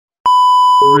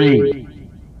Three,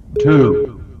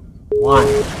 two, one.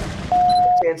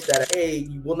 Chance that A,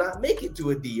 you will not make it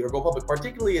to a D or go public,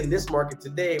 particularly in this market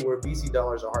today where VC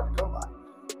dollars are hard to come by.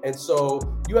 And so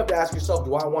you have to ask yourself,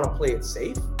 do I want to play it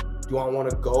safe? Do I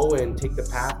want to go and take the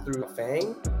path through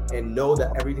FANG and know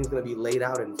that everything's going to be laid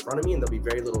out in front of me and there'll be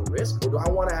very little risk? Or do I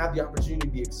want to have the opportunity to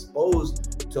be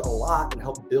exposed to a lot and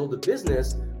help build a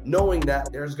business, knowing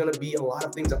that there's going to be a lot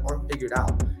of things that aren't figured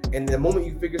out? And the moment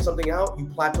you figure something out, you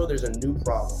plateau, there's a new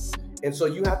problem. And so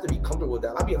you have to be comfortable with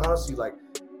that. I'll be honest with you, like,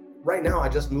 right now, I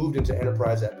just moved into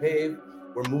enterprise at Pave.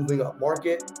 We're moving up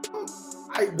market.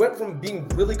 I went from being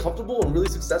really comfortable and really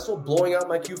successful, blowing out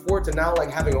my Q4, to now like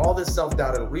having all this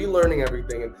self-doubt and relearning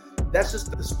everything. And that's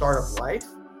just the start of life.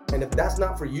 And if that's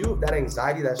not for you, if that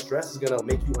anxiety, that stress is gonna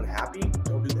make you unhappy,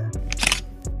 don't do that.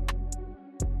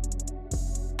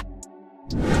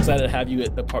 Excited to have you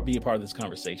be a part of this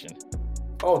conversation.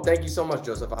 Oh, thank you so much,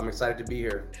 Joseph. I'm excited to be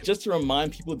here. Just to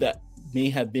remind people that may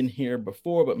have been here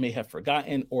before, but may have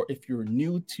forgotten, or if you're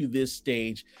new to this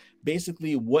stage,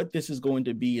 basically what this is going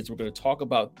to be is we're going to talk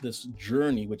about this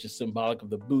journey, which is symbolic of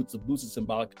the boots. The boots is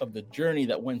symbolic of the journey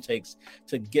that one takes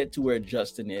to get to where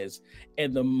Justin is.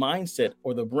 And the mindset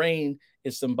or the brain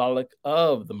is symbolic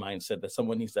of the mindset that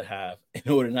someone needs to have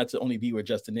in order not to only be where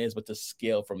Justin is, but to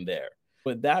scale from there.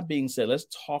 With that being said, let's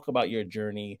talk about your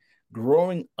journey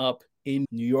growing up in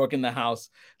New York in the house.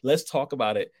 Let's talk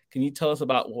about it. Can you tell us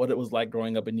about what it was like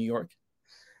growing up in New York?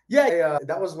 Yeah,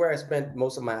 that was where I spent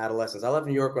most of my adolescence. I left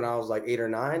New York when I was like 8 or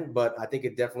 9, but I think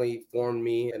it definitely formed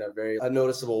me in a very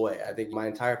noticeable way. I think my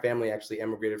entire family actually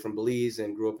emigrated from Belize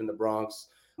and grew up in the Bronx.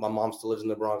 My mom still lives in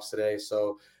the Bronx today.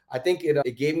 So I think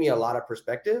it gave me a lot of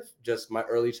perspective, just my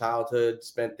early childhood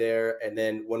spent there. And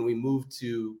then when we moved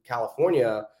to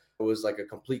California, it was like a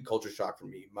complete culture shock for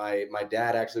me. My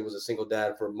dad actually was a single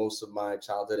dad for most of my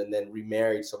childhood and then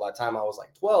remarried. So by the time I was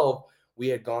like 12, we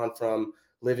had gone from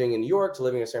living in New York to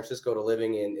living in San Francisco to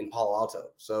living in Palo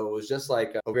Alto. So it was just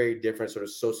like a very different sort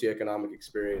of socioeconomic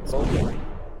experience.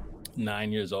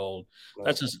 9 years old.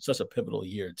 That's just such a pivotal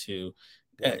year too.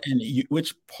 And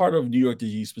which part of New York did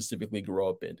you specifically grow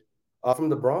up in? From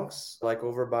the Bronx, like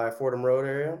over by Fordham Road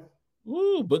area.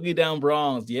 Ooh, Boogie Down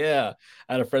Bronx. Yeah.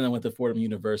 I had a friend that went to Fordham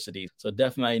University. So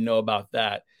definitely know about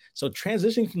that. So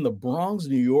transitioning from the Bronx,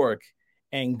 New York,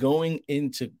 and going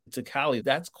into Cali,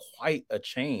 that's quite a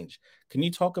change. Can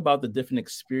you talk about the different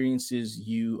experiences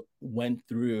you went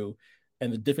through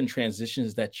and the different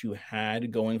transitions that you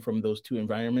had going from those two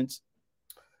environments?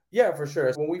 Yeah, for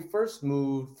sure. When we first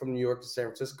moved from New York to San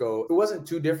Francisco, it wasn't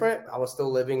too different. I was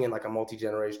still living in like a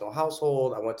multi-generational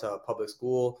household. I went to a public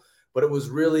school. But it was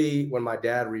really when my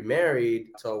dad remarried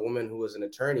to a woman who was an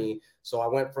attorney. So I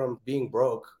went from being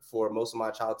broke for most of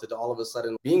my childhood to all of a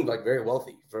sudden being like very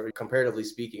wealthy, very comparatively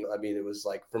speaking. I mean, it was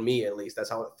like, for me at least, that's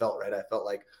how it felt, right? I felt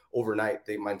like overnight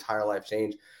my entire life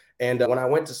changed. And when I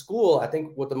went to school, I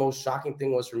think what the most shocking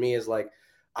thing was for me is like,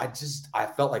 I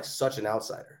felt like such an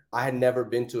outsider. I had never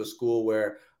been to a school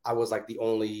where I was like the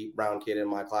only brown kid in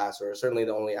my class, or certainly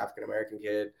the only African-American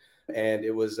kid. And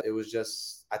it was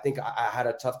just, I think I had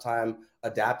a tough time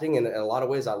adapting. And in a lot of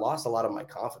ways, I lost a lot of my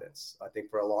confidence. I think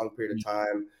for a long period of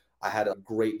time, I had a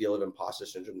great deal of imposter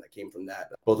syndrome that came from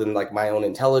that, both in like my own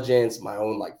intelligence, my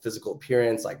own like physical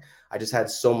appearance. Like I just had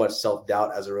so much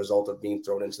self-doubt as a result of being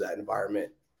thrown into that environment.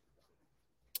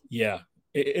 Yeah,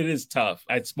 it is tough.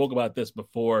 I spoke about this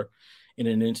before in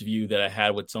an interview that I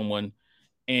had with someone,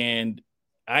 and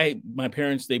my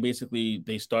parents,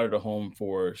 they started a home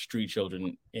for street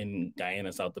children in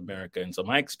Guyana, South America. And so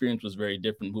my experience was very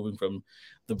different, moving from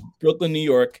the Brooklyn, New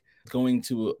York, going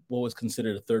to what was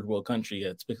considered a third world country,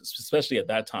 especially at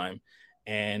that time.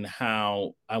 And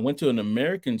how I went to an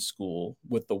American school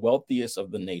with the wealthiest of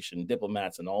the nation,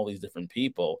 diplomats and all these different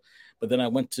people. But then I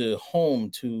went to home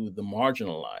to the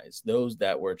marginalized, those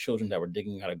that were children that were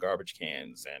digging out of garbage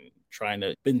cans and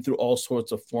been through all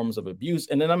sorts of forms of abuse.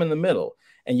 And then I'm in the middle,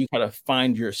 and you kind of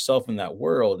find yourself in that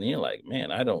world. And you're like,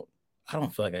 man, I don't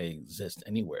feel like I exist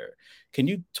anywhere. Can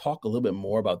you talk a little bit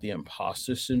more about the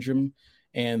imposter syndrome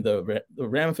and the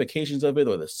ramifications of it,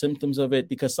 or the symptoms of it?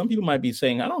 Because some people might be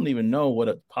saying, I don't even know what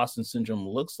imposter syndrome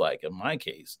looks like in my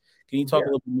case. Can you talk a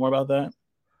little bit more about that?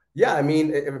 Yeah, I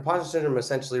mean, imposter syndrome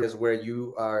essentially is where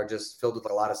you are just filled with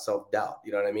a lot of self-doubt.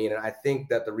 You know what I mean? And I think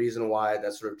that the reason why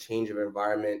that sort of change of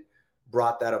environment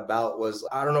brought that about was,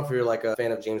 I don't know if you're like a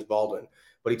fan of James Baldwin,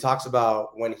 but he talks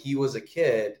about when he was a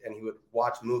kid and he would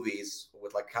watch movies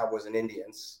with like cowboys and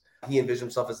Indians, he envisioned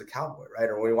himself as a cowboy, right?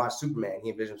 Or when he watched Superman, he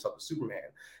envisioned himself as Superman.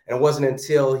 And it wasn't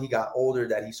until he got older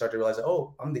that he started to realize,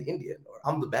 oh, I'm the Indian, or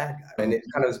I'm the bad guy. And it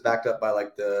kind of is backed up by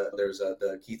like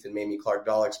the Keith and Mamie Clark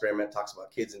doll experiment, talks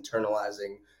about kids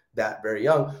internalizing that very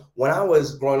young. When I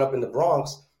was growing up in the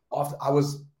Bronx, I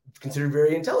was considered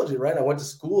very intelligent, right? I went to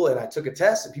school and I took a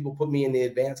test and people put me in the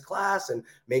advanced class and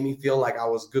made me feel like I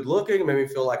was good looking, made me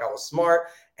feel like I was smart.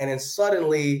 And then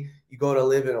suddenly you go to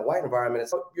live in a white environment,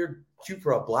 it's like you're cute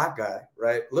for a black guy,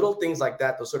 right? Little things like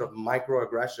that, those sort of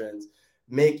microaggressions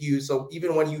make you, so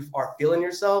even when you are feeling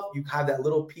yourself, you have that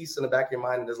little piece in the back of your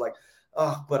mind that is like,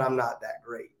 oh, but I'm not that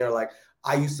great. They're like,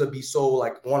 I used to be so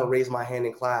like want to raise my hand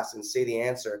in class and say the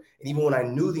answer. And even when I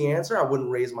knew the answer, I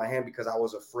wouldn't raise my hand because I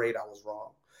was afraid I was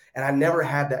wrong. And I never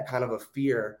had that kind of a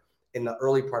fear in the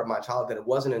early part of my childhood. It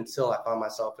wasn't until I found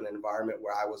myself in an environment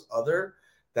where I was other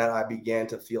that I began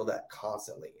to feel that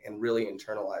constantly and really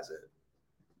internalize it.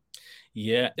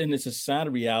 Yeah, and it's a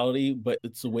sad reality, but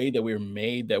it's the way that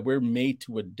we're made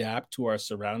to adapt to our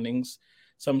surroundings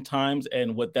sometimes.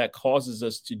 And what that causes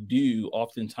us to do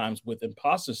oftentimes with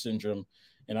imposter syndrome,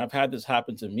 and I've had this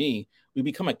happen to me, we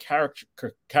become a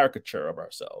caricature of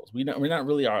ourselves. We're not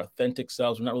really our authentic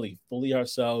selves. We're not really fully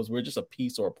ourselves. We're just a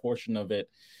piece or a portion of it.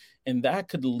 And that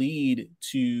could lead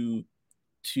to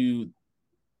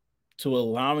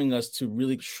allowing us to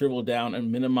really shrivel down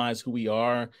and minimize who we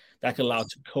are. That could allow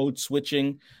to code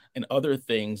switching and other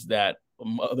things that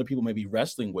other people may be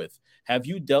wrestling with. Have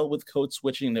you dealt with code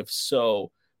switching? And if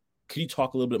so, could you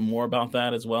talk a little bit more about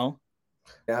that as well?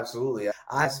 Absolutely.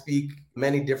 I speak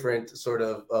many different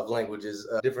of languages,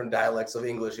 different dialects of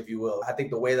English, if you will. I think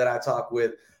the way that I talk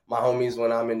with my homies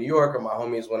when I'm in New York or my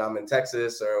homies when I'm in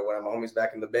Texas or when I'm homies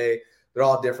back in the Bay, they're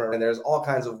all different. And there's all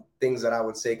kinds of things that I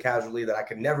would say casually that I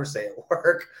could never say at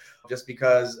work just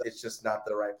because it's just not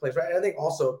the right place. Right. And I think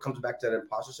also it comes back to that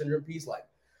imposter syndrome piece. Like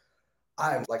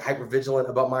I'm like hyper vigilant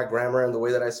about my grammar and the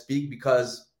way that I speak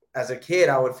because as a kid,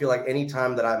 I would feel like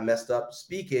anytime that I messed up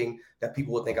speaking, that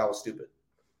people would think I was stupid.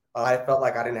 I felt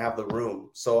like I didn't have the room.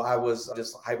 So I was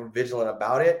just hyper vigilant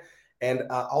about it. And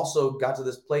I also got to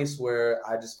this place where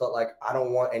I just felt like I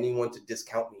don't want anyone to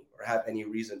discount me or have any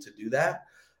reason to do that.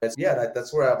 And so, yeah,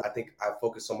 that's where I think I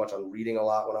focused so much on reading a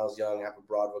lot when I was young, have a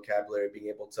broad vocabulary, being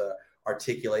able to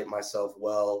articulate myself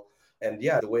well. And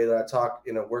yeah, the way that I talk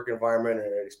in a work environment or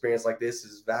an experience like this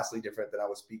is vastly different than I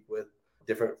would speak with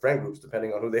different friend groups,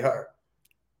 depending on who they are.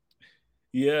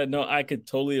 Yeah, no, I could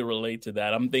totally relate to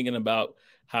that. I'm thinking about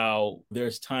how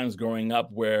there's times growing up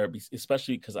where,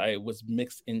 especially because I was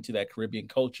mixed into that Caribbean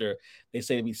culture, they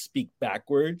say we speak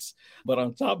backwards. But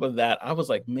on top of that, I was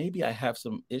like, maybe I have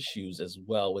some issues as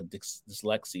well with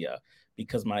dyslexia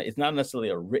because it's not necessarily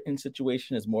a written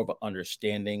situation, it's more of an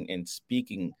understanding and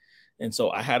speaking. And so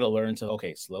I had to learn to,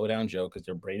 okay, slow down, Joe, because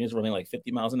your brain is running like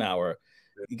 50 miles an hour.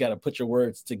 You got to put your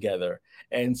words together.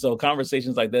 And so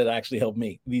conversations like that actually help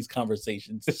me, these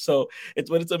conversations. So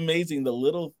it's amazing the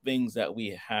little things that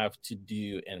we have to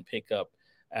do and pick up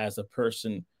as a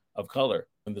person of color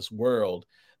in this world.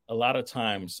 A lot of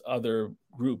times other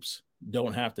groups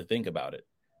don't have to think about it.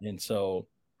 And so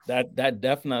that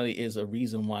definitely is a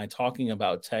reason why talking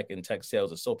about tech and tech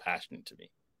sales is so passionate to me.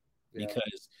 Yeah.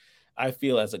 Because I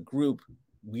feel as a group,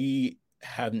 we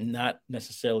have not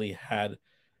necessarily had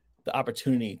the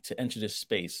opportunity to enter this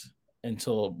space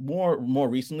until more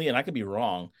recently, and I could be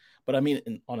wrong, but I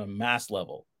mean on a mass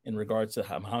level in regards to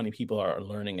how many people are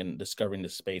learning and discovering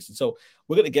this space. And so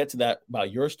we're going to get to that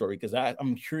about your story because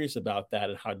I'm curious about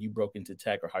that and how you broke into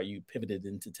tech or how you pivoted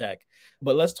into tech.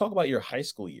 But let's talk about your high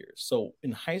school years. So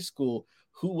in high school,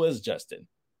 who was Justin?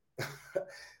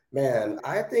 Man,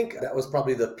 I think that was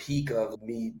probably the peak of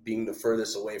me being the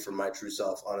furthest away from my true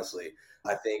self, honestly.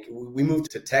 I think we moved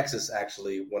to Texas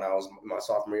actually when I was my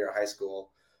sophomore year of high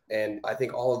school. And I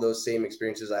think all of those same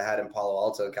experiences I had in Palo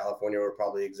Alto, California were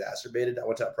probably exacerbated. I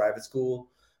went to a private school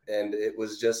and it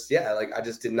was just, yeah, like I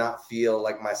just did not feel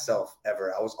like myself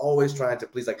ever. I was always trying to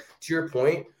please, like to your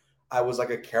point, I was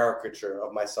like a caricature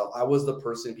of myself. I was the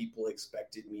person people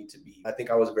expected me to be. I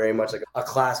think I was very much like a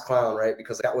class clown, right?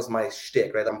 Because that was my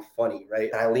shtick, right? I'm funny,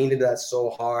 right? And I leaned into that so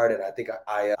hard. And I think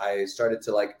I started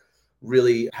to like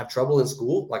really have trouble in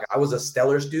school. Like I was a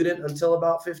stellar student until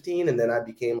about 15. And then I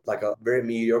became like a very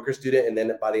mediocre student. And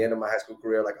then by the end of my high school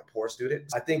career, like a poor student.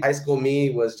 I think high school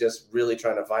me was just really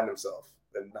trying to find himself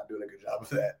and not doing a good job of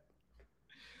that.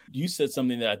 You said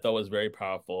something that I thought was very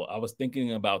powerful. I was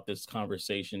thinking about this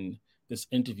conversation, this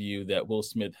interview that Will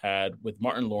Smith had with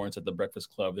Martin Lawrence at the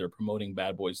Breakfast Club. They were promoting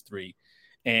Bad Boys 3.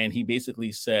 And he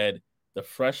basically said the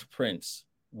Fresh Prince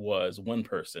was one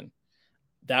person.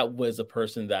 That was a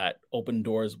person that opened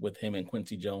doors with him and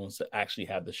Quincy Jones to actually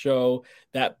have the show.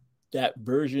 That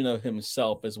version of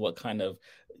himself is what kind of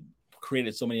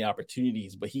created so many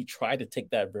opportunities, but he tried to take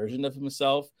that version of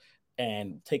himself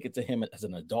and take it to him as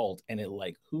an adult, and it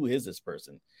like, who is this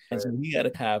person? And so he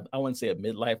had to have, I wouldn't say a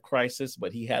midlife crisis,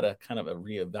 but he had to kind of a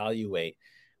reevaluate.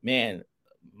 Man,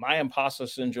 my imposter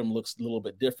syndrome looks a little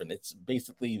bit different. It's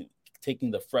basically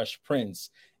taking the Fresh Prince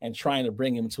and trying to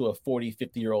bring him to a 40,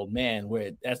 50-year-old man,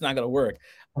 where that's not going to work.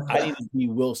 I need to be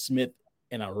Will Smith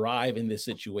and arrive in this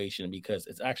situation, because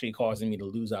it's actually causing me to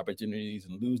lose opportunities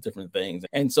and lose different things.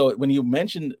 And so when you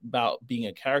mentioned about being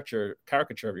a caricature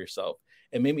of yourself,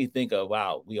 it made me think of,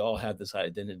 wow, we all have this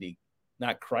identity,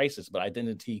 not crisis, but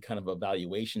identity kind of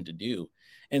evaluation to do.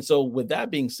 And so with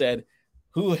that being said,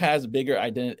 who has bigger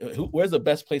identity? Where's the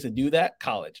best place to do that?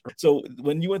 College. So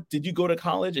when you went, did you go to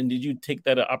college, and did you take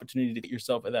that opportunity to get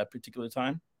yourself at that particular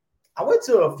time? I went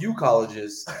to a few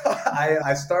colleges.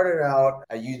 I started out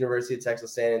at University of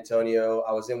Texas, San Antonio.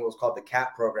 I was in what was called the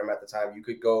CAP program at the time. You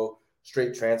could go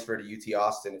straight transfer to UT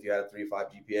Austin if you had a 3.5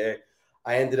 GPA.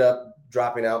 I ended up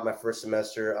dropping out my first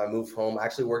semester. I moved home. I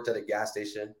actually worked at a gas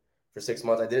station for 6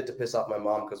 months. I did it to piss off my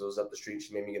mom because it was up the street.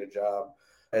 She made me get a job.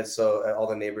 And so all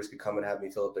the neighbors could come and have me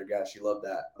fill up their gas. She loved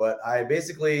that. But I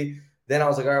basically, then I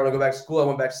was like, all right, I want to go back to school. I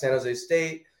went back to San Jose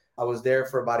State. I was there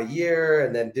for about a year,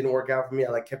 and then didn't work out for me.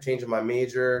 I kept changing my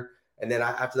major. And then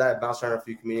after that, I bounced around a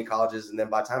few community colleges. And then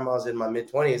by the time I was in my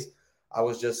mid-20s, I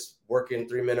was just working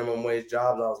 3 minimum wage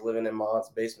jobs. I was living in my aunt's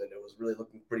basement. It was really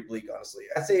looking pretty bleak, honestly.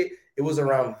 I'd say it was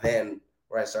around then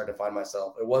where I started to find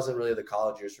myself. It wasn't really the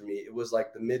college years for me. It was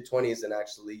like the mid-20s and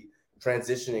actually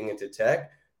transitioning into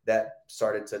tech that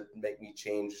started to make me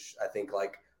change, I think,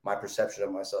 my perception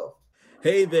of myself.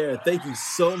 Hey there, thank you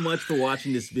so much for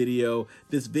watching this video.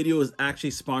 This video is actually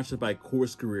sponsored by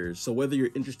Course Careers. So whether you're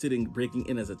interested in breaking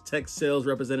in as a tech sales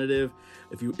representative,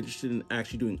 if you're interested in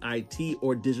actually doing IT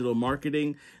or digital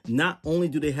marketing, not only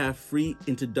do they have free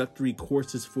introductory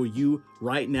courses for you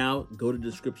right now, go to the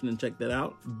description and check that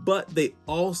out, but they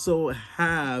also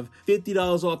have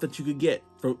 $50 off that you could get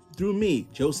through me,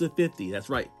 Joseph 50. That's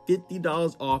right,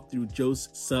 $50 off through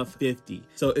Joseph 50.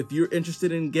 So if you're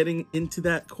interested in getting into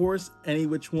that course, any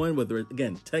which one, whether it's,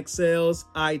 again, tech sales,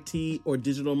 IT, or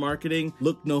digital marketing,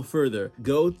 look no further.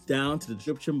 Go down to the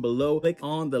description below, click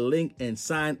on the link, and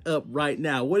sign up right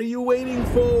now. What are you waiting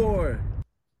for?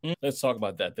 Let's talk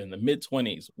about that then. The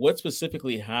mid-20s. What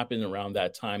specifically happened around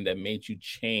that time that made you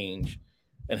change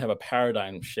and have a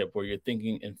paradigm shift where you're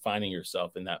thinking and finding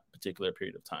yourself in that particular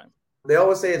period of time? They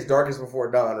always say it's darkest before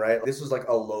dawn, right? This was like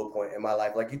a low point in my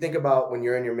life. Like, you think about when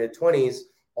you're in your mid-20s,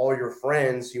 all your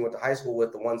friends you went to high school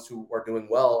with, the ones who are doing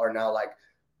well, are now like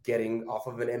getting off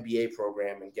of an MBA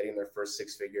program and getting their first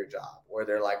 6-figure job, or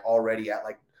they're like already at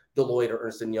like Deloitte or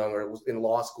Ernst & Young or in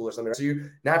law school or something. So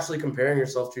you're naturally comparing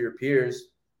yourself to your peers.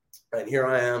 And here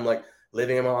I am, like,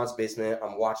 living in my aunt's basement.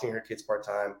 I'm watching her kids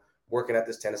part-time, working at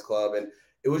this tennis club. And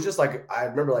it was just like, I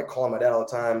remember like calling my dad all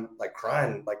the time, like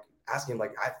crying, like asking him,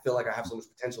 like, I feel like I have so much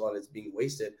potential and it's being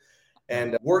wasted.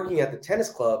 And working at the tennis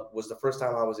club was the first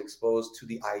time I was exposed to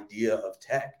the idea of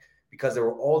tech, because there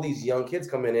were all these young kids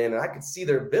coming in, and I could see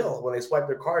their bill when they swipe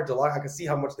their card to log. I could see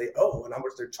how much they owe and how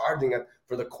much they're charging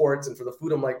for the courts and for the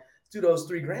food. I'm like, dude, I owes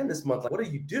 $3,000 this month. Like, what do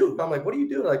you do? I'm like, what do you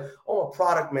do? Like, oh, I'm a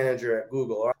product manager at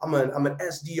Google, or I'm an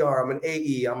SDR, I'm an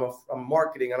AE, I'm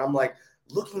marketing. And I'm like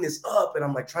looking this up, and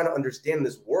I'm like trying to understand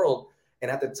this world. And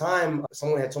at the time,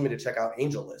 someone had told me to check out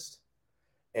AngelList.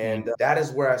 And that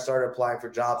is where I started applying for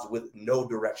jobs with no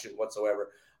direction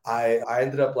whatsoever. I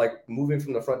ended up like moving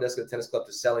from the front desk of the tennis club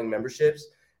to selling memberships.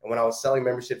 And when I was selling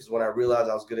memberships is when I realized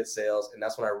I was good at sales. And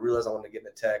that's when I realized I wanted to get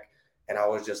into tech. And I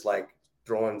was just like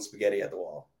throwing spaghetti at the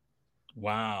wall.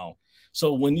 Wow.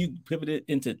 So when you pivoted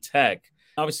into tech,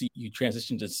 obviously you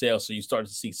transitioned to sales. So you started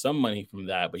to see some money from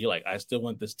that, but you're like, I still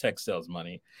want this tech sales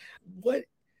money.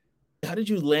 How did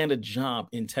you land a job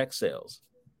in tech sales?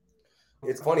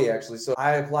 It's funny, actually. So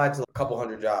I applied to a couple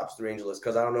hundred jobs through AngelList,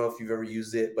 because I don't know if you've ever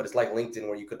used it, but it's like LinkedIn,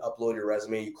 where you could upload your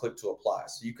resume, you click to apply.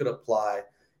 So you could apply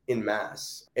in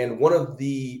mass. And one of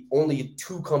the only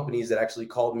 2 companies that actually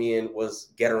called me in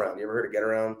was GetAround. You ever heard of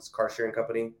GetAround? It's a car sharing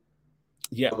company.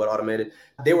 Yeah. But automated.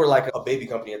 They were like a baby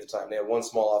company at the time. They had one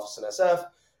small office in SF.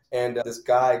 And this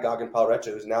guy, Gagan Palrecha,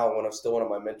 who's now still one of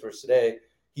my mentors today,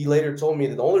 he later told me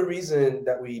that the only reason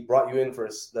that we brought you in for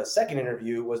the second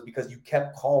interview was because you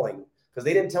kept calling, because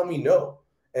they didn't tell me no.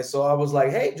 And so I was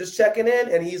like, hey, just checking in.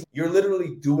 And you're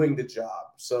literally doing the job.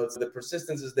 So the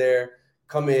persistence is there.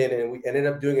 Come in. And we ended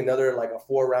up doing another, like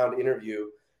a 4-round interview.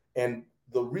 And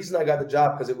the reason I got the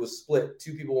job, because it was split.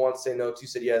 2 people wanted to say no, 2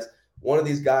 said yes. One of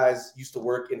these guys used to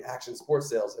work in action sports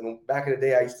sales. And back in the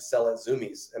day, I used to sell at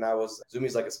Zoomies. And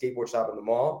Zoomies, like a skateboard shop in the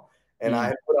mall. And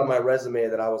I put on my resume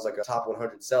that I was like a top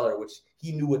 100 seller, which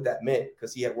he knew what that meant,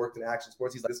 because he had worked in action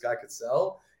sports. He's like, this guy could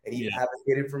sell. and he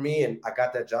advocated for me, and I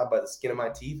got that job by the skin of my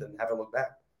teeth and haven't looked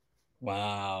back.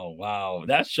 Wow.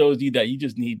 That shows you that you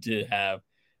just need to have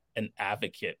an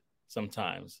advocate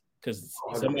sometimes, because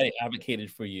somebody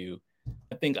advocated for you.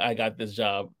 I think I got this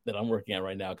job that I'm working at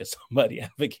right now because somebody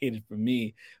advocated for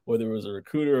me, whether it was a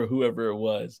recruiter or whoever it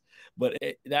was. But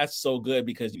that's so good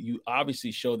because you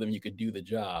obviously show them you could do the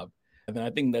job. And I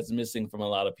think that's missing from a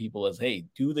lot of people is, hey,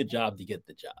 do the job to get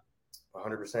the job.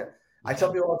 100%. I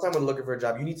tell people all the time when looking for a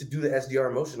job, you need to do the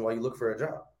SDR motion while you look for a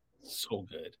job. So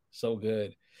good. So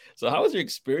good. So how was your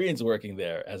experience working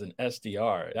there as an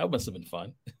SDR? That must have been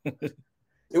fun.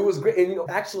 It was great. And,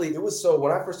 actually, it was so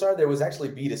when I first started there, it was actually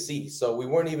B2C. So we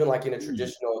weren't even like in a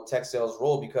traditional tech sales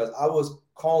role because I was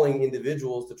calling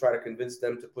individuals to try to convince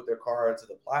them to put their car into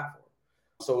the platform.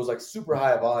 So it was like super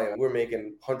high volume. We're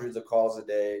making hundreds of calls a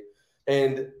day.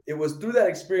 And it was through that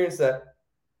experience that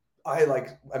I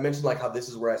mentioned like how this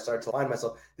is where I started to find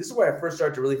myself. This is where I first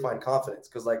started to really find confidence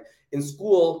because like in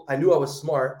school, I knew I was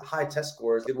smart, high test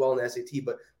scores, did well in the SAT,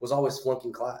 but was always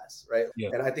flunking class, right? Yeah.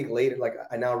 And I think later, like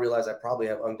I now realize I probably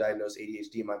have undiagnosed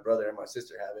ADHD. My brother and my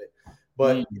sister have it.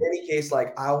 But in any case,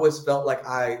 like I always felt like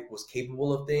I was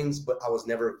capable of things, but I was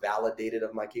never validated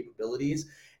of my capabilities.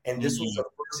 And this was the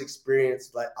first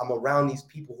experience, like I'm around these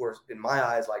people who are, in my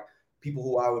eyes, like people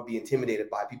who I would be intimidated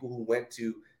by, people who went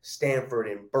to Stanford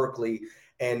and Berkeley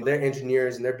and they're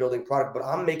engineers and they're building product, but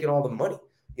I'm making all the money.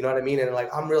 You know what I mean? And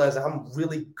like, I'm realizing I'm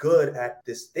really good at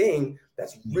this thing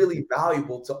that's really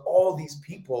valuable to all these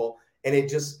people. And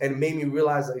it made me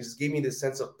realize that it just gave me this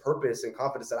sense of purpose and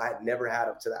confidence that I had never had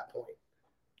up to that point.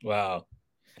 Wow.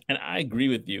 And I agree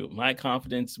with you. My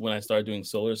confidence when I started doing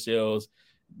solar sales,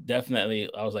 definitely,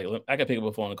 I was like, I can pick up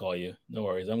a phone and call you. No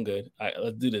worries. I'm good.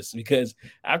 Let's do this. Because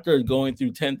after going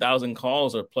through 10,000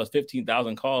 calls or plus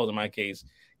 15,000 calls in my case,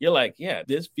 you're like, yeah,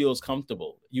 this feels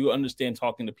comfortable. You understand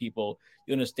talking to people.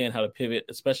 You understand how to pivot,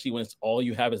 especially when it's all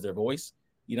you have is their voice.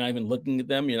 You're not even looking at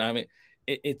them. You're not even,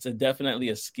 it's definitely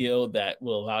a skill that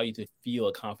will allow you to feel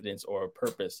a confidence or a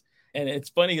purpose. And it's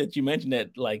funny that you mentioned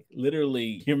that, like,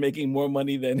 literally you're making more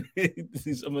money than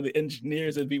some of the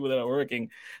engineers and people that are working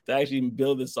to actually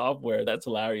build the software. That's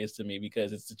hilarious to me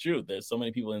because it's the truth. There's so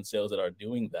many people in sales that are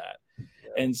doing that.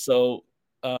 Yeah. And so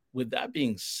with that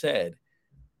being said,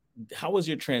 how was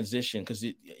your transition? Because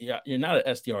you're not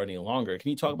an SDR any longer.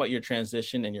 Can you talk about your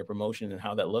transition and your promotion and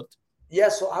how that looked? Yeah,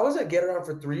 so I was at GetAround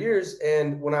for 3 years.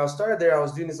 And when I started there, I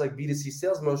was doing this like B2C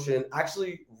sales motion. I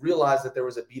actually realized that there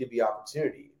was a B2B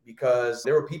opportunity because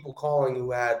there were people calling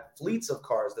who had fleets of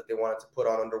cars that they wanted to put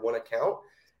on under one account.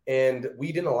 And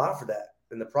we didn't allow for that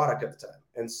in the product at the time.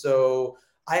 And so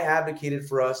I advocated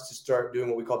for us to start doing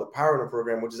what we call the Power Owner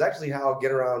program, which is actually how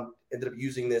GetAround ended up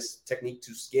using this technique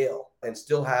to scale and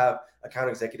still have account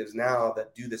executives now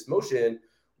that do this motion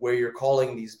where you're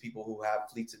calling these people who have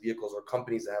fleets of vehicles or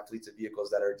companies that have fleets of vehicles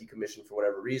that are decommissioned for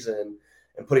whatever reason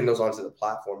and putting those onto the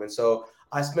platform. And so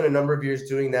I spent a number of years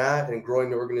doing that and growing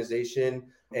the organization.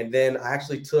 And then I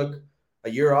actually took a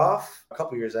year off, a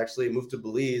couple of years actually, moved to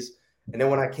Belize. And then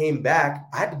when I came back,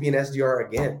 I had to be an SDR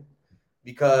again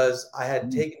because I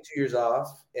had taken 2 years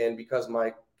off and because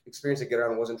my experience at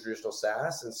GetAround wasn't traditional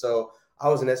SaaS. And so I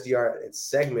was an SDR at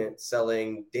Segment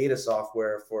selling data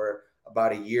software for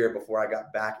about a year before I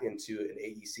got back into an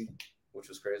AEC, which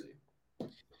was crazy.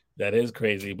 That is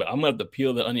crazy, but I'm going to have to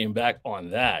peel the onion back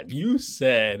on that. You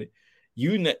said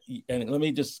and let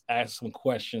me just ask some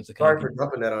questions. Sorry for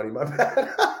dumping that on you, my bad.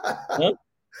 Huh?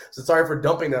 So sorry for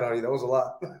dumping that on you. That was a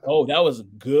lot. Oh, that was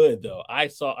good though. I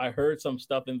heard some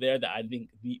stuff in there that I think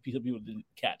people didn't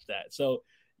catch that. So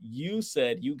you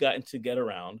said you got into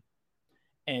GetAround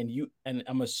and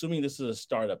I'm assuming this is a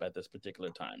startup at this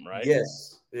particular time, right?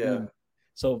 Yes. Yeah.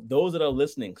 So those that are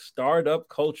listening, startup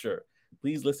culture,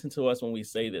 please listen to us when we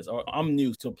say this. I'm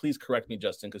new, so please correct me,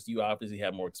 Justin, because you obviously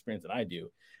have more experience than I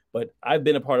do. But I've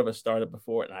been a part of a startup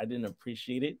before, and I didn't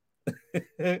appreciate it.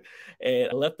 And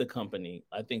I left the company,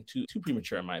 I think, too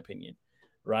premature, in my opinion,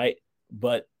 right?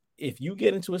 But if you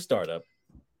get into a startup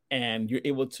and you're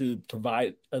able to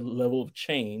provide a level of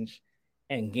change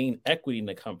and gain equity in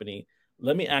the company,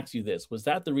 let me ask you this. Was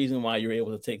that the reason why you're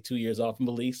able to take 2 years off in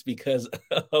Belize because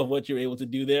of what you're able to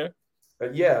do there?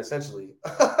 Yeah, essentially.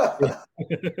 I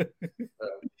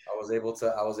was able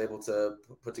to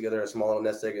put together a small little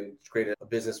nest egg and create a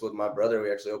business with my brother.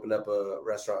 We actually opened up a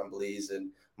restaurant in Belize, and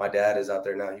my dad is out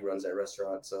there now. He runs that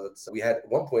restaurant. So we had at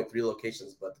one point 3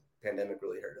 locations, but the pandemic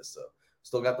really hurt us. So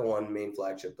still got the one main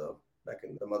flagship though, back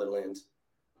in the motherland.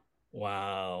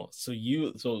 Wow. So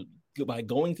by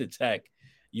going to tech,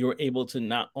 you're able to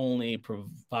not only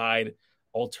provide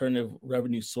alternative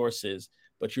revenue sources,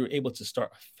 but you're able to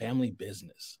start a family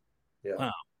business. Yeah.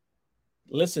 Wow.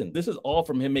 Listen, this is all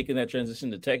from him making that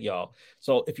transition to tech, y'all.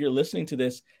 So if you're listening to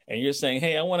this and you're saying,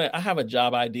 "Hey, I have a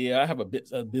job idea, I have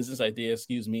a business idea,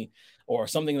 excuse me, or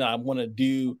something that I want to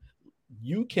do,"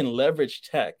 you can leverage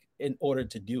tech in order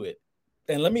to do it.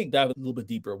 And let me dive a little bit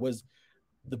deeper. Was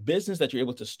the business that you're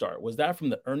able to start, was that from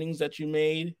the earnings that you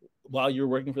made while you were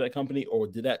working for that company, or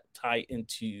did that tie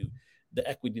into the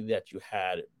equity that you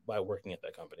had by working at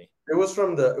that company? It was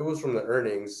from the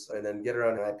earnings, and then get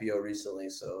around an IPO recently,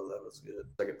 so that was good.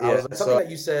 Something that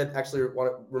you said actually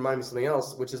want to remind me of something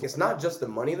else, which is it's not just the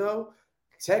money though.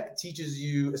 Tech teaches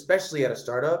you, especially at a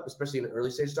startup, especially in an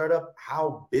early stage startup,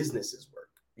 how businesses work.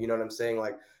 You know what I'm saying?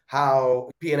 Like how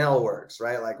P&L works,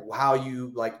 right? Like how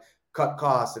you like cut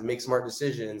costs and make smart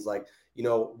decisions, like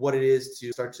what it is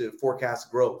to start to forecast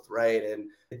growth, right? And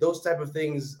those type of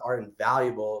things are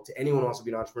invaluable to anyone who wants to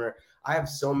be an entrepreneur. I have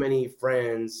so many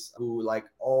friends who like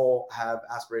all have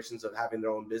aspirations of having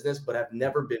their own business, but have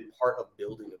never been part of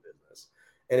building a business.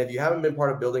 And if you haven't been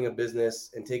part of building a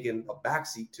business and taken a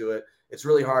backseat to it, it's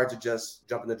really hard to just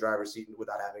jump in the driver's seat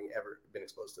without having ever been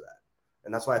exposed to that.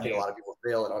 And that's why I think a lot of people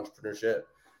fail at entrepreneurship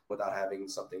without having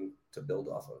something to build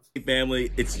off of. Hey family,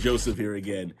 it's Joseph here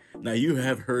again. Now you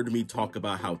have heard me talk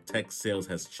about how tech sales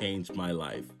has changed my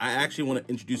life. I actually want to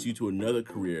introduce you to another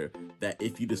career that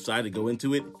if you decide to go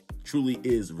into it, truly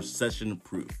is recession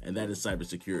proof, and that is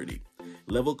cybersecurity.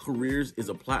 Level Careers is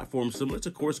a platform similar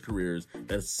to Course Careers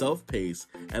that is self-paced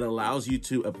and allows you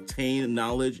to obtain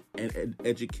knowledge and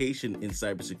education in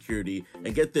cybersecurity,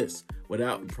 and get this,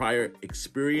 without prior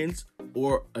experience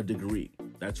or a degree.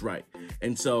 That's right.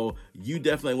 And so you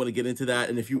definitely want to get into that.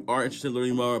 And if you are interested in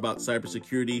learning more about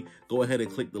cybersecurity, go ahead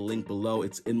and click the link below.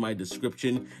 It's in my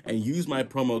description, and use my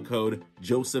promo code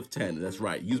Joseph10. That's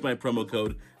right. Use my promo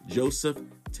code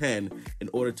Joseph10 in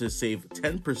order to save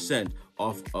 10%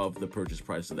 off of the purchase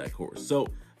price of that course. So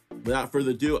without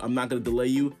further ado, I'm not going to delay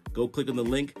you. Go click on the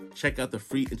link, check out the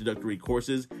free introductory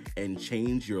courses, and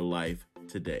change your life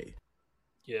today.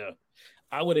 Yeah.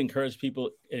 I would encourage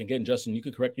people, and again, Justin, you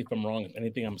could correct me if I'm wrong. If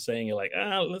anything I'm saying, you're like,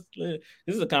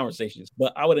 this is a conversation.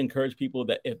 But I would encourage people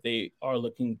that if they are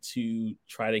looking to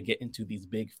try to get into these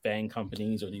big FANG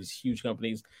companies or these huge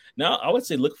companies, now I would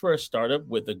say look for a startup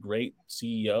with a great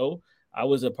CEO. I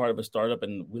was a part of a startup,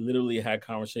 and we literally had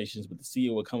conversations with the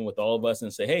CEO would come with all of us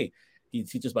and say, hey, he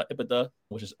teaches about EBITDA,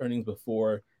 which is earnings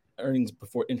before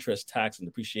interest, tax, and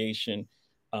depreciation.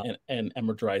 And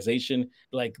amortization,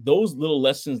 like those little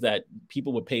lessons that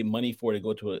people would pay money for to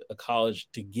go to a college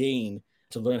to gain,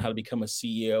 to learn how to become a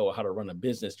CEO or how to run a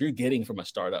business, you're getting from a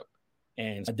startup.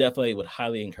 And I definitely would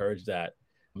highly encourage that.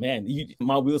 Man,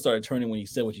 my wheels started turning when you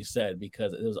said what you said,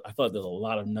 because I thought there's a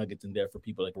lot of nuggets in there for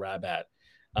people to grab at.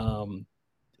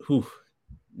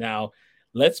 Now,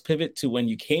 let's pivot to when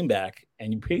you came back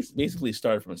and you basically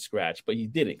started from scratch, but you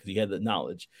didn't because you had the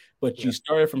knowledge. But you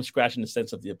started from scratch in the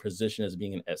sense of your position as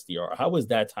being an SDR. How was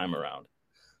that time around?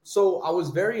 So I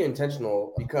was very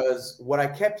intentional, because what I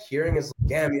kept hearing is,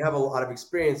 damn, you have a lot of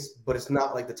experience, but it's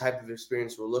not like the type of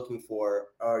experience we're looking for.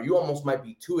 You almost might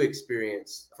be too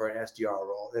experienced for an SDR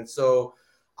role. And so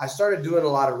I started doing a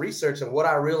lot of research, and what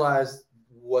I realized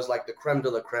was like the creme de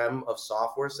la creme of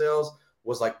software sales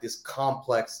was like this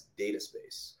complex data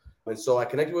space. And so I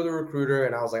connected with a recruiter,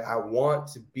 and I was like, I want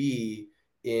to be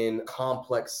in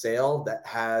complex sale that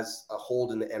has a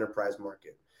hold in the enterprise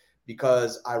market,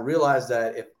 because I realized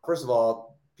that if, first of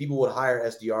all, people would hire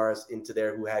SDRs into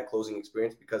there who had closing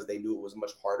experience because they knew it was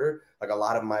much harder. Like a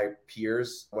lot of my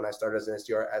peers, when I started as an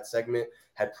SDR at Segment,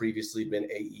 had previously been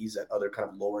AEs at other kind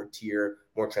of lower tier,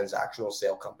 more transactional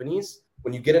sale companies.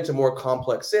 When you get into more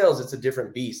complex sales, it's a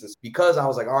different beast. And because I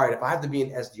was like, all right, if I have to be an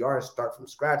SDR and start from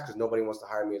scratch because nobody wants to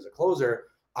hire me as a closer,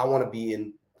 I want to be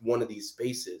in one of these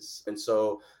spaces. And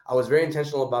so I was very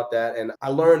intentional about that. And I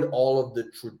learned all of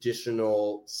the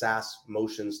traditional SaaS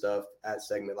motion stuff at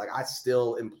Segment. Like I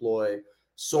still employ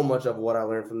so much of what I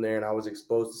learned from there. And I was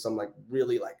exposed to some like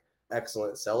really like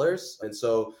excellent sellers. And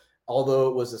so although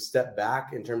it was a step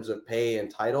back in terms of pay and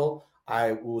title,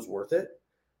 it was worth it.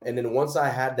 And then once I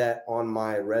had that on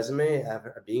my resume,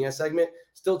 after being a Segment,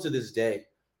 still to this day,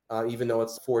 even though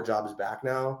it's 4 jobs back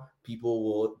now, people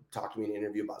will talk to me in an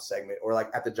interview about Segment. Or like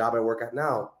at the job I work at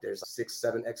now, there's 6,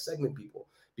 7 ex-Segment people,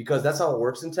 because that's how it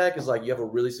works in tech. Is like you have a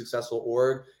really successful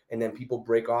org, and then people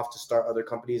break off to start other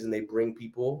companies, and they bring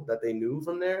people that they knew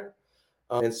from there.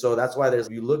 And so that's why if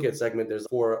you look at Segment, there's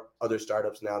 4 other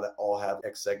startups now that all have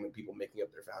ex-Segment people making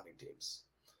up their founding teams.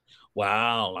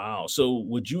 Wow. So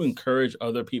would you encourage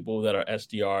other people that are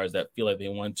SDRs that feel like they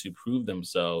want to prove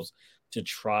themselves to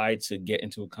try to get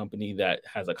into a company that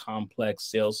has a complex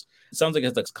sales? It sounds like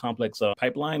it has a complex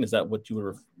pipeline. Is that what you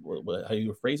were, how you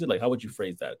would phrase it? Like, how would you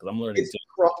phrase that? Because I'm learning It's too.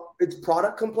 it's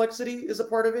product complexity is a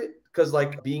part of it, because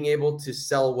like being able to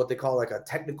sell what they call like a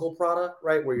technical product,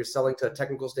 right? Where you're selling to a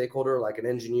technical stakeholder like an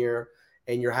engineer,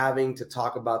 and you're having to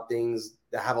talk about things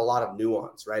that have a lot of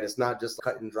nuance, right? It's not just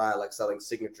cut and dry like selling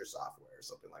signature software or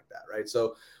something like that, right?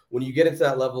 So when you get into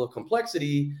that level of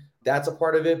complexity, that's a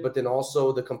part of it. But then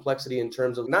also the complexity in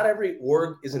terms of not every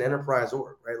org is an enterprise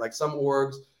org, right? Like some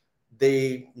orgs,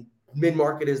 they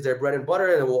mid-market is their bread and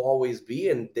butter, and it will always be,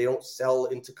 and they don't sell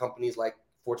into companies like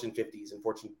Fortune 50s and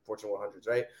Fortune 100s,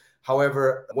 right?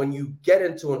 However, when you get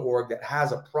into an org that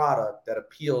has a product that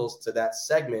appeals to that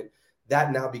segment,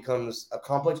 that now becomes a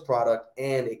complex product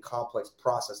and a complex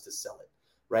process to sell it,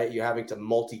 right? You're having to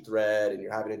multi-thread and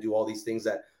you're having to do all these things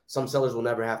that some sellers will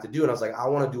never have to do. And I was like, I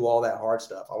want to do all that hard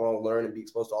stuff. I want to learn and be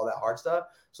exposed to all that hard stuff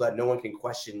so that no one can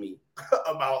question me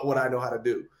about what I know how to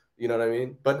do. You know what I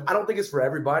mean? But I don't think it's for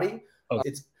everybody. Okay.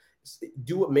 It's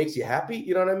do what makes you happy.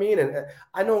 You know what I mean? And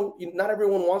I know not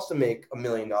everyone wants to make $1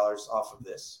 million off of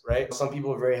this, right? Some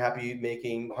people are very happy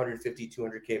making 150,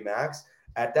 200K max.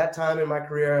 At that time in my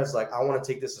career, I was like, I want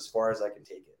to take this as far as I can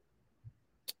take it.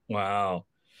 Wow.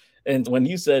 And when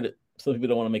you said some people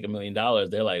don't want to make $1 million,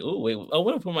 they're like, oh, wait, I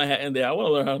want to put my hat in there. I want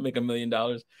to learn how to make $1 million.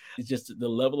 It's just the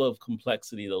level of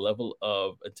complexity, the level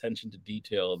of attention to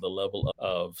detail, the level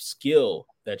of skill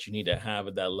that you need to have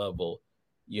at that level.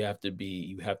 You have to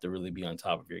really be on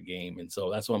top of your game. And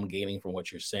so that's what I'm gaining from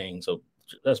what you're saying. So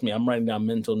trust me, I'm writing down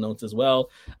mental notes as well.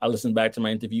 I listen back to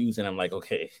my interviews and I'm like,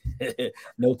 okay,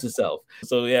 note to self.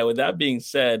 So yeah, with that being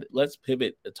said, let's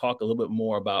pivot to talk a little bit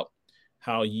more about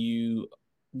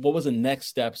what was the next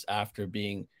steps after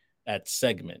being at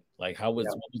Segment? Like what was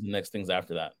the next things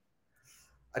after that?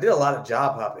 I did a lot of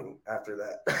job hopping after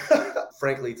that,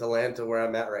 frankly, to land to where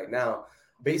I'm at right now.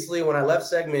 Basically, when I left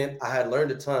Segment, I had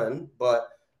learned a ton, but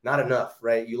not enough,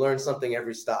 right? You learn something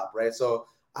every stop, right? So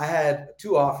I had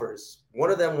 2 offers.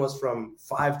 One of them was from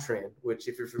Fivetran, which,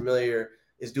 if you're familiar,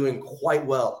 is doing quite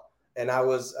well. And I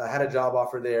had a job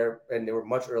offer there, and they were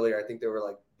much earlier. I think they were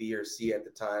like B or C at the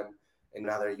time, and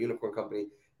now they're a unicorn company.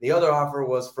 The other offer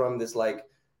was from this like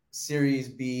Series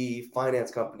B finance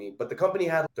company, but the company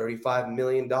had $35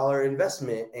 million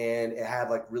investment, and it had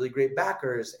like really great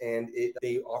backers, and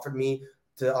they offered me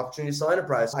the opportunity to sell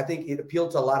enterprise. I think it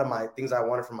appealed to a lot of my things I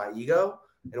wanted from my ego,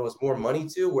 and it was more money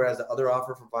too. Whereas the other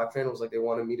offer from Fivetran was like they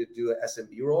wanted me to do an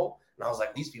SMB role, and I was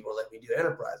like, these people let me do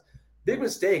enterprise. Big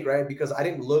mistake, right? Because I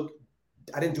didn't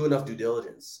do enough due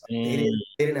diligence. They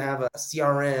didn't have a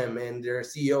CRM, and their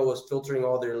CEO was filtering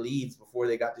all their leads before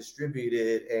they got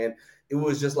distributed, and it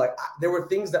was just like there were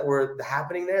things that were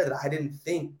happening there that I didn't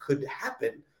think could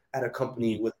happen at a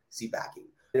company with C backing.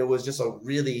 And it was just a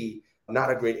really not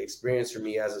a great experience for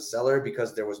me as a seller,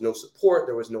 because there was no support,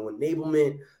 there was no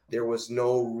enablement, there was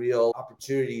no real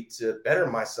opportunity to better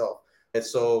myself. And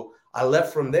so I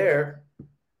left from there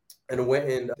and went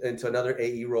into another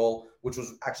AE role, which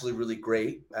was actually really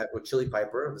great with Chili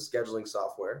Piper, the scheduling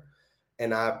software.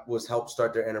 And I was helped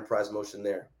start their enterprise motion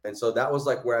there. And so that was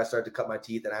like where I started to cut my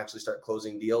teeth and actually start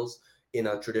closing deals in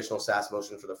a traditional SaaS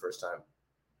motion for the first time.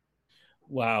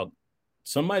 Wow.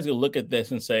 Somebody's going to look at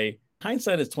this and say,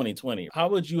 hindsight is 2020. How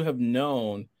would you have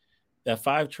known that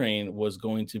Fivetran was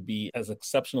going to be as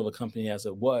exceptional of a company as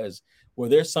it was? Were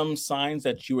there some signs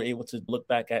that you were able to look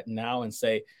back at now and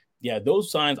say, yeah,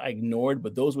 those signs I ignored,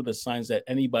 but those were the signs that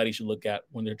anybody should look at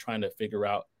when they're trying to figure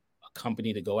out a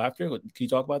company to go after? Can you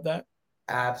talk about that?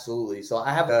 Absolutely. So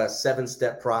I have a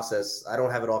 7-step process. I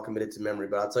don't have it all committed to memory,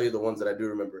 but I'll tell you the ones that I do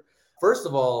remember. First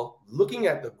of all, looking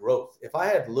at the growth. If I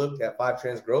had looked at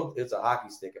Fivetran's growth, it's a hockey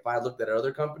stick. If I had looked at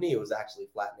another company, it was actually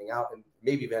flattening out, and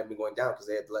maybe even had been going down because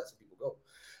they had to let some people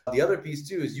go. The other piece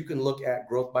too is you can look at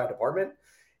growth by department.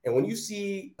 And when you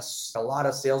see a lot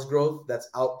of sales growth that's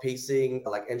outpacing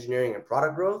like engineering and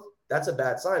product growth, that's a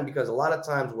bad sign, because a lot of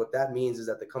times what that means is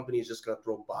that the company is just going to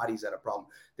throw bodies at a problem.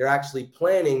 They're actually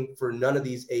planning for none of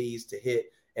these AEs to hit,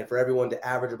 and for everyone to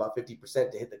average about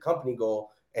 50% to hit the company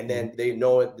goal. And then they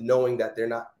know it, knowing that they're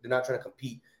not trying to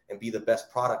compete and be the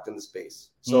best product in the space.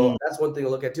 So that's one thing to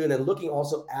look at too. And then looking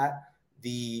also at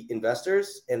the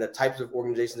investors and the types of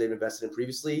organizations they've invested in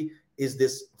previously. Is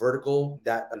this vertical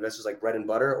that investors like bread and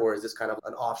butter, or is this kind of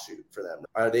an offshoot for them?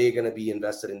 Are they going to be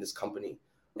invested in this company?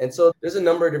 And so there's a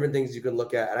number of different things you can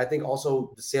look at. And I think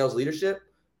also the sales leadership,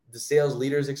 the sales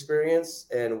leaders' experience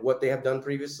and what they have done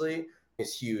previously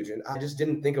is huge. And I just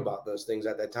didn't think about those things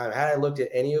at that time. Had I looked at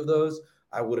any of those,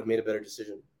 I would have made a better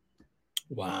decision.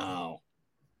 Wow.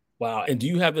 And do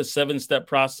you have the 7-step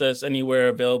process anywhere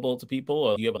available to people?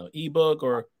 Or do you have an ebook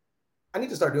or? I need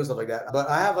to start doing stuff like that. But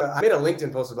I made a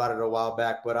LinkedIn post about it a while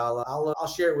back, but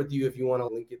I'll share it with you if you want to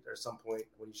link it at some point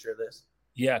when you share this.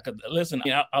 Yeah, because listen,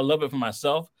 I love it for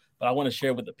myself, but I want to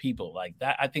share with the people like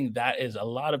that. I think that is a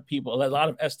lot of people, a lot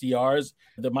of SDRs.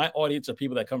 My audience are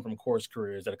people that come from course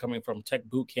careers, that are coming from tech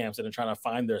boot camps, and are trying to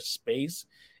find their space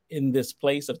in this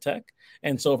place of tech.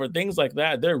 And so for things like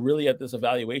that, they're really at this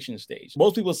evaluation stage.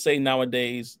 Most people say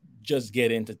nowadays, just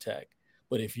get into tech.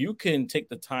 But if you can take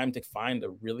the time to find a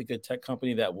really good tech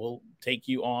company that will take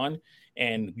you on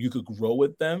and you could grow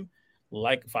with them,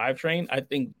 like Five Train, I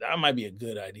think that might be a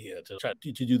good idea to try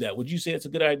to do that. Would you say it's a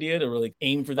good idea to really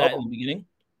aim for that in the beginning?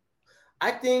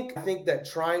 I think that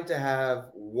trying to have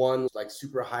one like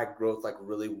super high growth, like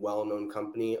really well-known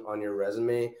company on your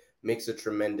resume makes a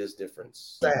tremendous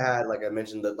difference. I had, like I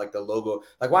mentioned, the logo.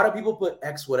 Like, why do people put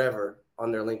X whatever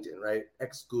on their LinkedIn, right?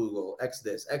 X Google, X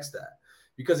this, X that,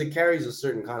 because it carries a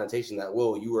certain connotation that,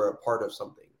 whoa, you were a part of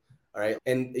something. All right.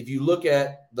 And if you look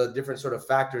at the different sort of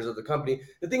factors of the company,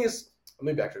 the thing is,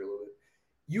 let me backtrack a little bit.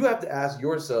 You have to ask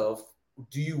yourself,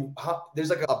 there's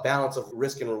like a balance of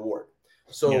risk and reward.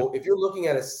 So if you're looking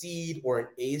at a seed or an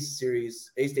A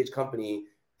stage company,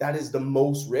 that is the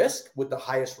most risk with the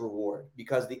highest reward,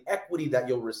 because the equity that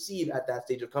you'll receive at that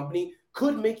stage of company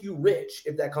could make you rich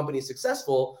if that company is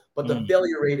successful, but the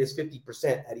failure rate is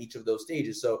 50% at each of those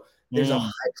stages. So there's a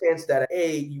high chance that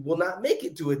A, you will not make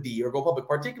it to a D or go public,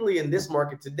 particularly in this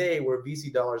market today where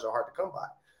VC dollars are hard to come by.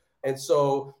 And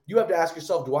so you have to ask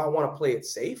yourself, do I want to play it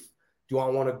safe? Do I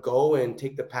want to go and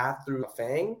take the path through a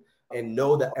FANG and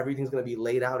know that everything's going to be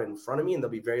laid out in front of me and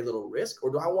there'll be very little risk?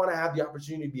 Or do I want to have the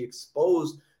opportunity to be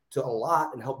exposed to a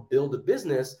lot and help build a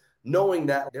business, knowing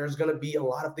that there's going to be a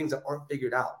lot of things that aren't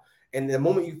figured out? And the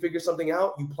moment you figure something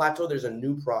out, you plateau, there's a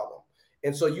new problem.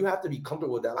 And so you have to be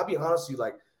comfortable with that. I'll be honest with you,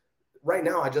 like right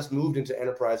now, I just moved into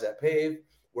enterprise at Pave.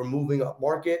 We're moving up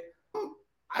market.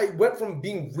 I went from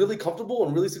being really comfortable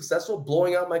and really successful,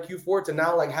 blowing out my Q4, to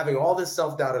now like having all this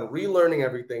self-doubt and relearning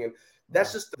everything. And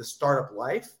that's just the startup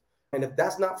life. And if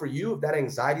that's not for you, if that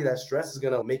anxiety, that stress is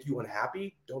going to make you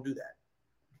unhappy, don't do that.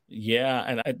 Yeah.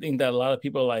 And I think that a lot of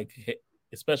people, like,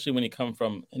 especially when you come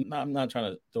from, and I'm not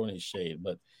trying to throw any shade,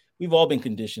 but we've all been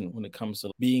conditioned when it comes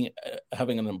to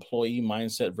having an employee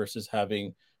mindset versus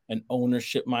having an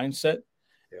ownership mindset.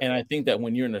 Yeah. And I think that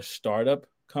when you're in a startup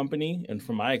company, and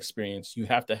from my experience, you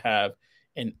have to have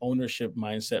an ownership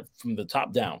mindset from the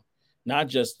top down, not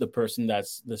just the person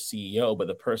that's the CEO, but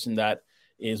the person that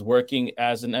is working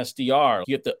as an SDR.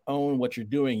 You have to own what you're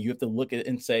doing. You have to look at it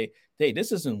and say, hey, this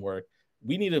doesn't work.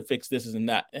 We need to fix this and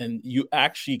that. And you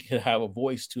actually could have a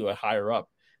voice to a higher up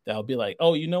that'll be like,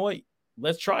 oh, you know what?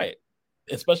 Let's try it.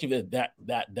 Especially if they're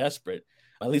that desperate.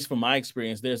 At least from my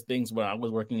experience, there's things when I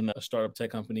was working in a startup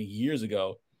tech company years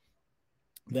ago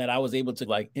that I was able to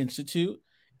like institute,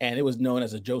 and it was known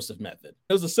as a Joseph method.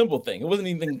 It was a simple thing. It wasn't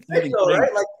even right?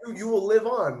 Like you will live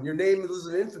on. Your name is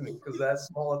in infamy because that's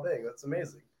small a thing. That's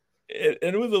amazing.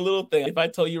 It was a little thing. If I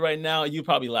tell you right now, you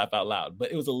probably laugh out loud,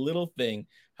 but it was a little thing.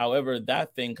 However,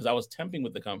 that thing, because I was temping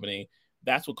with the company,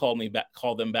 that's what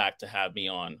called them back to have me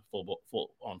on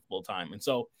full time. And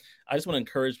so I just want to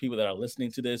encourage people that are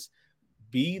listening to this,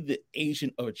 be the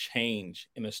agent of change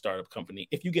in a startup company.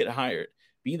 If you get hired,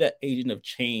 be that agent of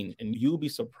change, and you'll be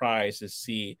surprised to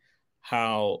see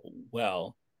how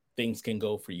well things can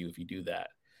go for you if you do that.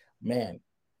 Man,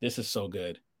 this is so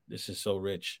good. This is so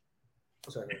rich.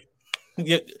 Sorry.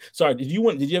 Yeah, sorry. Did you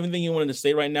have anything you wanted to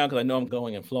say right now? Because I know I'm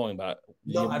going and flowing, but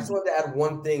no, I just wanted to add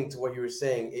one thing to what you were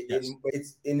saying.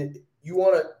 You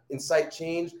want to incite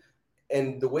change,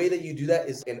 and the way that you do that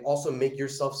is, and also make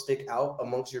yourself stick out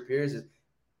amongst your peers, is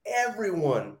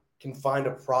everyone can find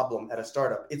a problem at a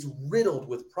startup. It's riddled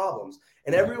with problems,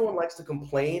 and everyone likes to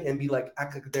complain and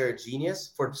act like they're a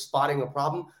genius for spotting a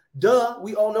problem. Duh,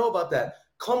 we all know about that.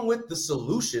 Come with the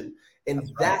solution.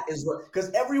 And that is what, because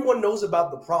everyone knows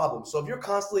about the problem. So if you're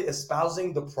constantly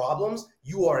espousing the problems,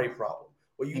 you are a problem.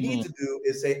 What you need to do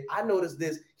is say, I noticed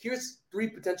this. Here's 3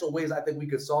 potential ways I think we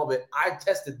could solve it. I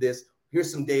tested this.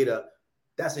 Here's some data.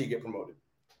 That's how you get promoted.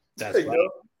 That's right.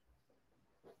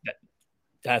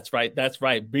 That's right. That's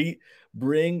right.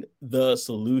 Bring the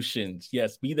solutions.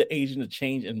 Yes, be the agent of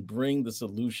change and bring the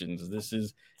solutions. This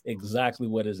is exactly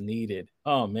what is needed.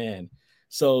 Oh, man.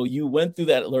 So you went through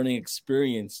that learning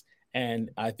experience, and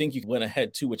I think you went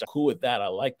ahead too, which I'm cool with that. I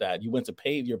like that. You went to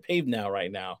Pave. You're Pave now,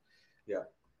 right now. Yeah.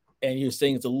 And you're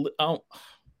saying it's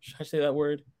should I say that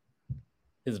word?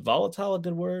 Is volatile a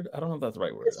good word? I don't know if that's the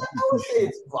right word. I would say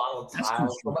it's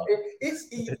volatile.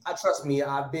 Trust me,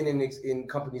 I've been in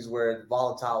companies where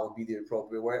volatile would be the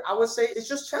appropriate word. I would say it's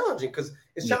just challenging, because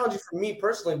it's challenging for me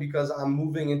personally, because I'm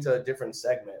moving into a different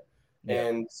segment. Yeah.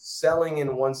 And selling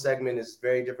in one segment is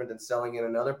very different than selling in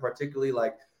another, particularly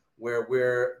like where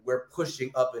we're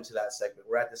pushing up into that segment.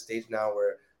 We're at the stage now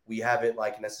where we haven't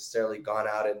like necessarily gone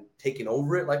out and taken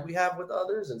over it like we have with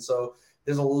others. And so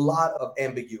there's a lot of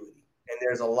ambiguity and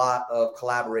there's a lot of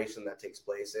collaboration that takes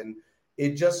place. And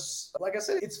it just, like I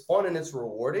said, it's fun and it's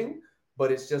rewarding,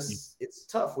 but it's just, it's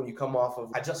tough when you come off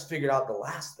of, I just figured out the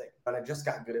last thing and I just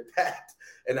got good at that.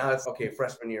 And now it's okay,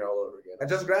 freshman year all over again. I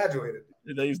just graduated.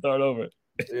 And then you start over.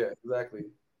 Yeah, exactly.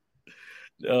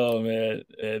 Oh man.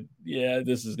 And yeah,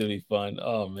 this is gonna be fun.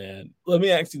 Oh man. Let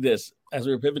me ask you this. As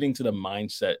we're pivoting to the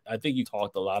mindset, I think you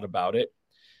talked a lot about it.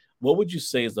 What would you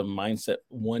say is the mindset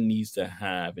one needs to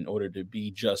have in order to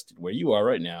be just where you are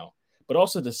right now, but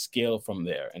also to scale from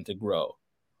there and to grow?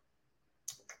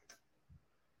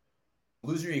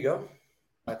 Lose your ego,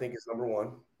 I think, is number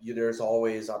one. There's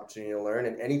always opportunity to learn.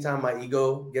 And anytime my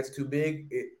ego gets too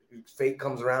big, fate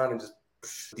comes around and just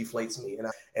deflates me.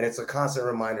 And it's a constant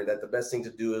reminder that the best thing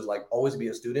to do is like always be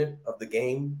a student of the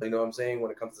game. You know what I'm saying? When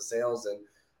it comes to sales.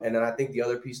 And then I think the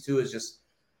other piece too is just,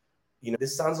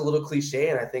 this sounds a little cliche.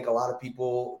 And I think a lot of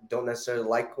people don't necessarily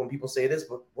like when people say this,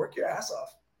 but work your ass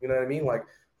off. You know what I mean? Like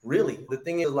really, the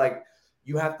thing is like,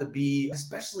 you have to be,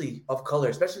 especially of color,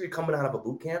 especially if you're coming out of a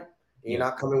boot camp and you're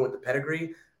not coming with the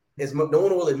pedigree. No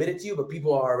one will admit it to you, but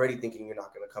people are already thinking you're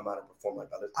not going to come out and perform like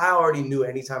others. I already knew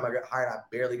anytime I got hired, I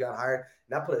barely got hired.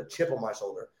 And that put a chip on my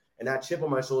shoulder. And that chip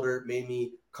on my shoulder made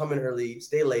me come in early,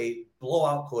 stay late, blow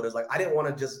out quotas. Like I didn't want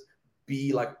to just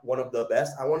be like one of the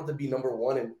best. I wanted to be number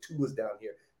one and two was down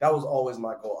here. That was always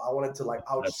my goal. I wanted to like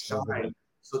outshine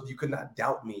so you could not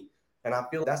doubt me. And I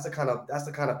feel that's the kind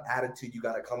of attitude you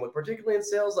got to come with, particularly in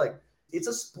sales. Like it's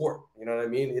a sport, you know what I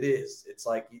mean? It is. It's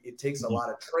like it takes a lot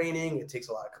of training, it takes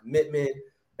a lot of commitment.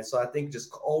 And so I think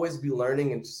just always be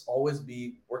learning and just always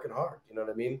be working hard. You know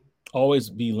what I mean? Always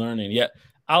be learning. Yeah.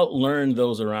 Outlearn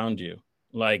those around you.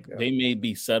 Like they may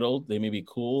be settled, they may be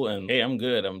cool, and hey, I'm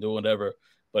good, I'm doing whatever.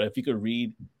 But if you could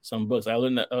read some books, I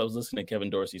was listening to Kevin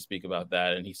Dorsey speak about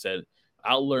that, and he said,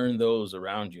 outlearn those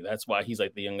around you. That's why he's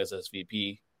like the youngest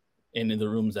SVP in the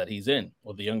rooms that he's in,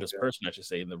 or the youngest person, I should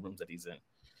say, in the rooms that he's in.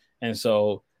 And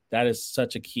so that is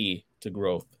such a key to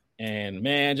growth. And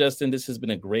man, Justin, this has been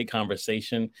a great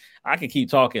conversation. I could keep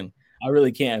talking. I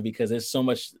really can, because there's so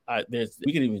much.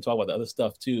 We could even talk about the other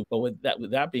stuff too. But with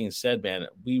that being said, man,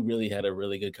 we really had a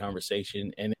really good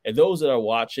conversation. And those that are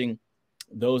watching,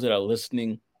 those that are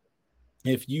listening,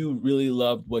 if you really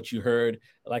loved what you heard,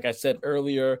 like I said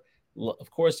earlier,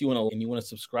 of course you want to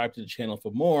subscribe to the channel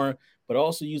for more, but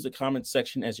also use the comment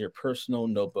section as your personal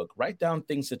notebook. Write down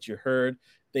things that you heard,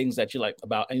 things that you like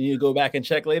about, and you go back and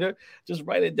check later. Just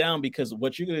write it down, because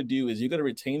what you're going to do is you're going to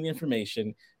retain the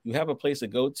information. You have a place to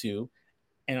go to.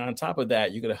 And on top of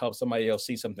that, you're going to help somebody else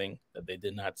see something that they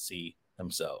did not see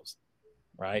themselves.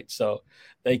 Right. So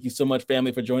thank you so much,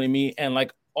 family, for joining me. And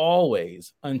like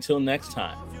always, until next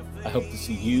time, I hope to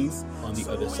see you on the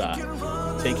other side.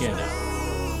 Take care now.